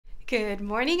Good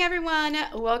morning, everyone.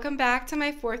 Welcome back to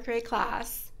my 4th grade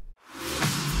class.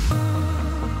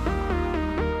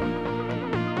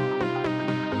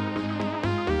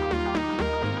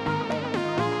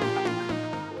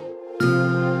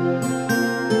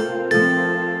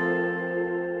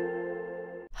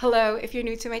 Hello, if you're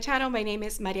new to my channel, my name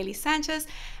is Mariely Sanchez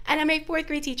and I'm a 4th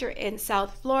grade teacher in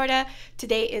South Florida.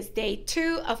 Today is day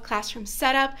 2 of classroom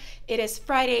setup. It is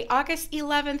Friday, August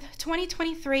 11th,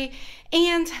 2023,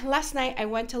 and last night I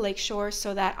went to Lakeshore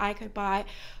so that I could buy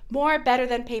more better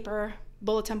than paper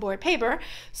bulletin board paper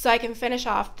so I can finish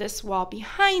off this wall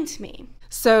behind me.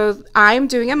 So I'm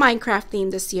doing a Minecraft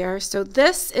theme this year. So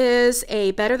this is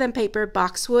a better than paper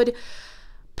boxwood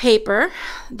paper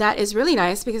that is really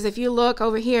nice because if you look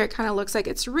over here, it kind of looks like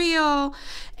it's real.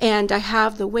 And I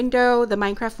have the window, the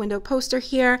Minecraft window poster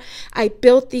here. I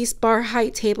built these bar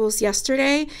height tables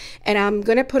yesterday and I'm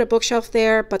gonna put a bookshelf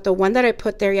there, but the one that I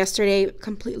put there yesterday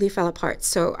completely fell apart.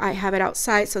 So I have it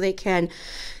outside so they can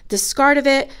discard of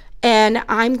it. And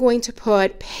I'm going to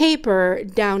put paper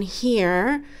down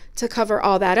here to cover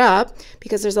all that up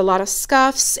because there's a lot of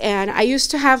scuffs, and I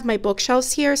used to have my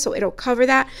bookshelves here so it'll cover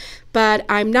that, but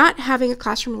I'm not having a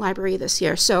classroom library this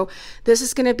year, so this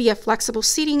is going to be a flexible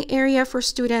seating area for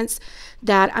students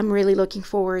that I'm really looking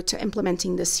forward to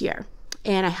implementing this year.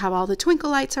 And I have all the twinkle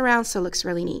lights around, so it looks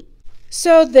really neat.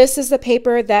 So this is the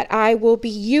paper that I will be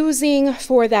using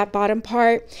for that bottom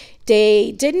part.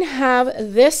 They didn't have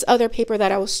this other paper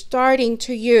that I was starting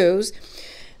to use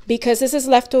because this is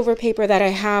leftover paper that I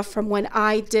have from when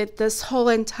I did this whole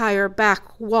entire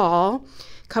back wall,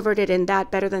 covered it in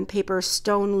that better than paper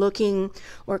stone looking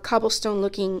or cobblestone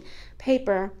looking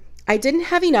paper. I didn't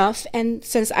have enough, and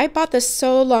since I bought this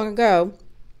so long ago,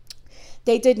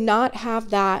 they did not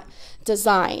have that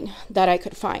design that I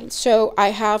could find. So I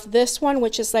have this one,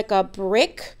 which is like a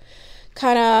brick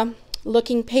kind of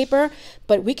looking paper,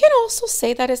 but we can also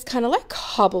say that it's kind of like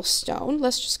cobblestone.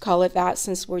 Let's just call it that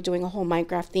since we're doing a whole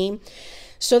Minecraft theme.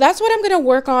 So that's what I'm going to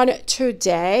work on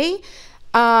today.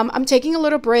 I'm taking a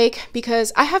little break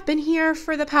because I have been here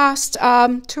for the past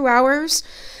 2 hours,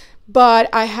 but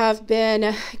I have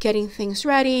been getting things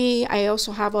ready. I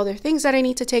also have other things that I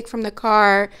need to take from the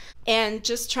car and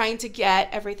just trying to get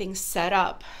everything set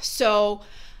up. So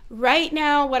right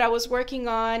now, what I was working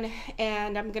on,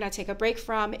 and I'm going to take a break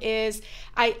from, is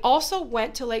I also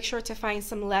went to Lakeshore to find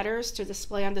some letters to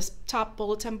display on this top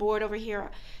bulletin board over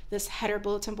here, this header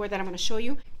bulletin board that I'm going to show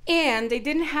you. And they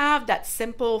didn't have that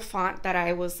simple font that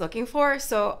I was looking for,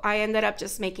 so I ended up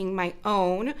just making my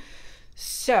own.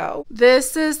 So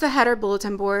this is the header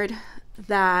bulletin board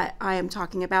that I am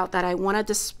talking about, that I want to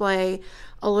display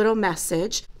a little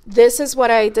message. This is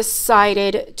what I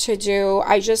decided to do.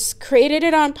 I just created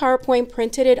it on PowerPoint,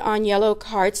 printed it on yellow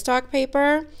cardstock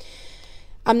paper.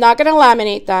 I'm not going to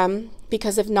laminate them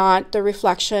because if not, the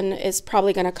reflection is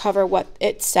probably going to cover what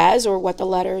it says or what the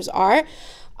letters are.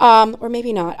 Or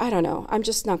maybe not. I don't know. I'm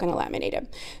just not going to laminate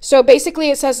it. So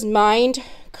basically it says Mind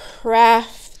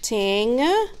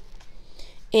Crafting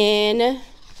in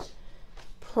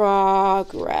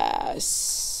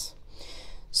Progress.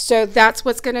 So that's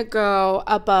what's going to go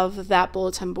above that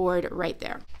bulletin board right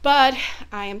there. But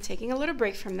I am taking a little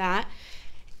break from that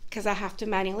because I have to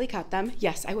manually cut them.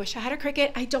 Yes, I wish I had a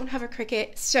Cricut. I don't have a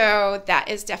Cricut. So that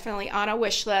is definitely on a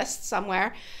wish list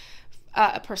somewhere,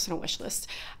 a personal wish list.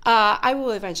 I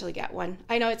will eventually get one.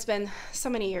 I know it's been so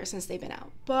many years since they've been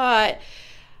out, but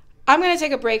I'm going to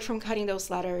take a break from cutting those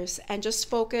letters and just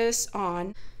focus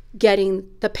on getting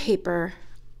the paper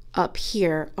up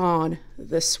here on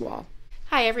this wall.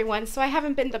 Hi everyone, so I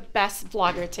haven't been the best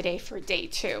vlogger today for day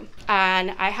 2,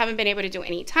 and I haven't been able to do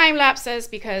any time lapses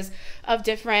because of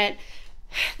different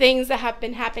things that have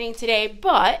been happening today,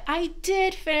 but I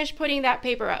did finish putting that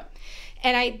paper up,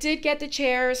 and I did get the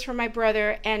chairs from my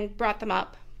brother and brought them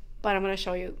up, but I'm going to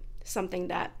show you something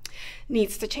that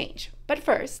needs to change. But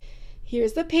first,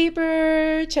 here's the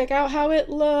paper. Check out how it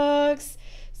looks.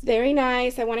 Very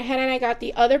nice. I went ahead and I got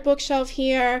the other bookshelf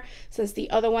here since the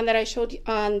other one that I showed you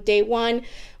on day 1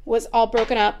 was all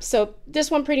broken up. So this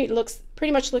one pretty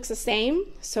much looks the same.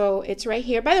 So it's right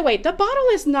here. By the way, the bottle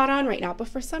is not on right now, but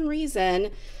for some reason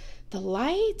the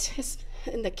light is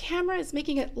in the camera is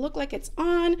making it look like it's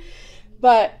on.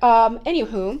 But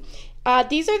anywho,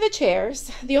 these are the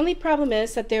chairs. The only problem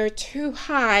is that they're too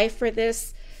high for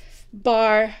this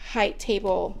bar height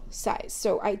table size.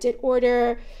 So I did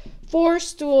order 4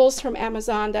 stools from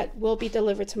Amazon that will be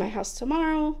delivered to my house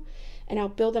tomorrow, and I'll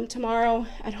build them tomorrow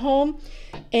at home.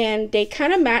 And they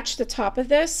kind of match the top of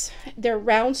this. They're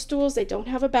round stools. They don't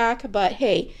have a back, but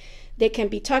hey, they can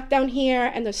be tucked down here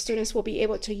and the students will be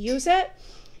able to use it.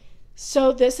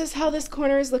 So this is how this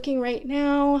corner is looking right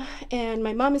now. And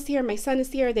my mom is here, my son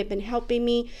is here. They've been helping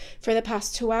me for the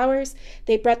past 2 hours.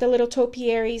 They brought the little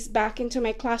topiaries back into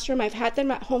my classroom. I've had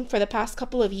them at home for the past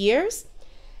couple of years.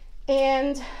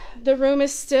 And the room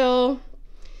is still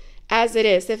as it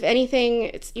is. If anything,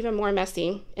 it's even more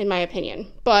messy in my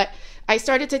opinion. But I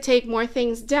started to take more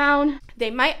things down.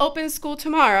 They might open school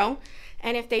tomorrow.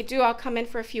 And if they do, I'll come in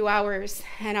for a few hours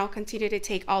and I'll continue to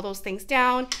take all those things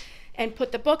down and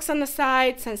put the books on the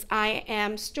side, since I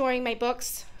am storing my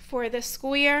books for this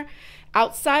school year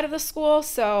outside of the school.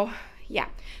 So yeah,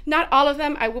 not all of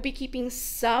them. I will be keeping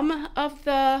some of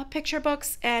the picture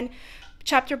books and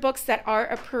chapter books that are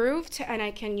approved and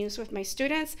I can use with my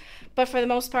students. But for the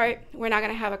most part, we're not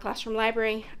going to have a classroom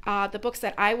library. The books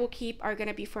that I will keep are going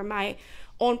to be for my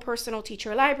own personal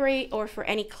teacher library or for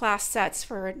any class sets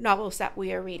for novels that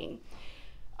we are reading.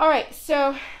 All right,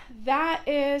 so that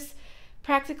is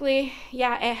practically,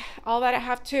 all that I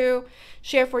have to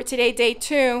share for today, day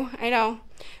 2. I know,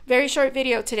 very short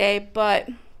video today, but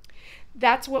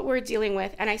that's what we're dealing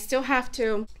with. And I still have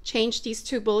to change these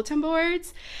 2 bulletin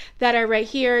boards that are right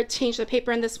here, change the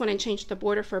paper on this one and change the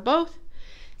border for both,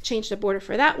 change the border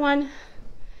for that one,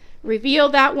 reveal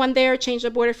that one there, change the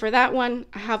border for that one.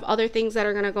 I have other things that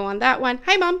are going to go on that one.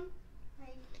 Hi, Mom.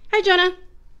 Hi. Hi, Jonah.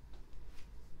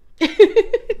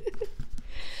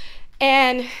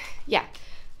 And yeah,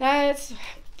 that's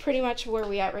pretty much where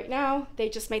we at right now. They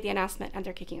just made the announcement and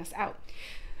they're kicking us out.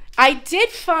 I did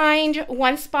find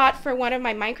one spot for one of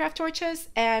my Minecraft torches,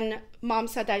 and Mom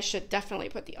said that I should definitely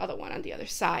put the other one on the other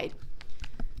side.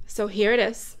 So here it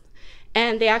is.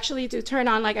 And they actually do turn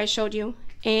on like I showed you.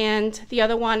 And the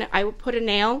other one, I will put a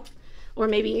nail, or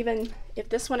maybe even if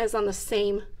this one is on the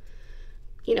same,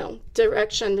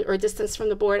 direction or distance from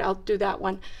the board, I'll do that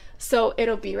one. So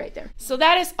it'll be right there. So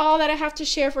that is all that I have to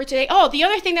share for today. Oh, the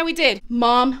other thing that we did,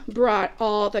 Mom brought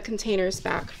all the containers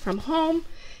back from home,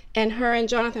 and her and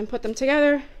Jonathan put them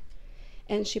together,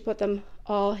 and she put them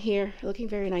all here looking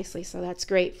very nicely. So that's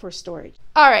great for storage.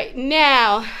 All right,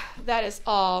 now that is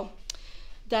all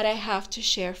that I have to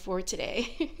share for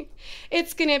today.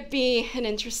 It's gonna be an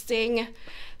interesting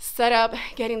setup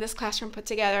getting this classroom put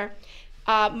together.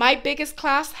 My biggest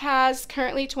class has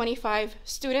currently 25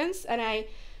 students, and I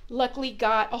luckily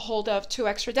got a hold of 2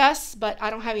 extra desks, but I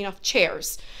don't have enough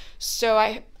chairs. So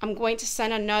I'm going to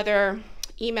send another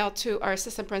email to our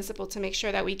assistant principal to make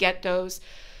sure that we get those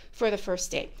for the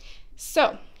first day.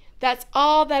 So that's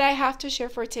all that I have to share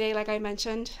for today, like I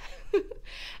mentioned.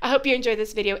 I hope you enjoyed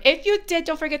this video. If you did,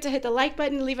 don't forget to hit the like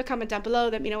button, leave a comment down below,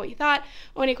 let me know what you thought,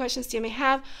 or any questions you may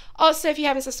have. Also, if you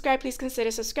haven't subscribed, please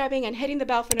consider subscribing and hitting the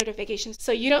bell for notifications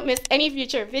so you don't miss any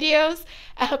future videos.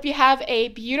 I hope you have a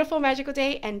beautiful, magical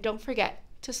day, and don't forget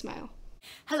to smile.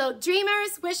 Hello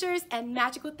dreamers, wishers, and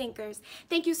magical thinkers.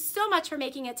 Thank you so much for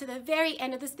making it to the very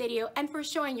end of this video and for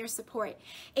showing your support.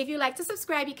 If you'd like to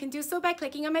subscribe, you can do so by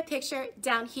clicking on my picture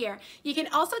down here. You can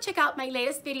also check out my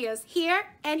latest videos here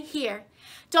and here.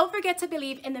 Don't forget to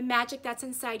believe in the magic that's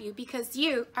inside you, because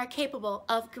you are capable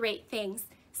of great things.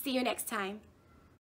 See you next time.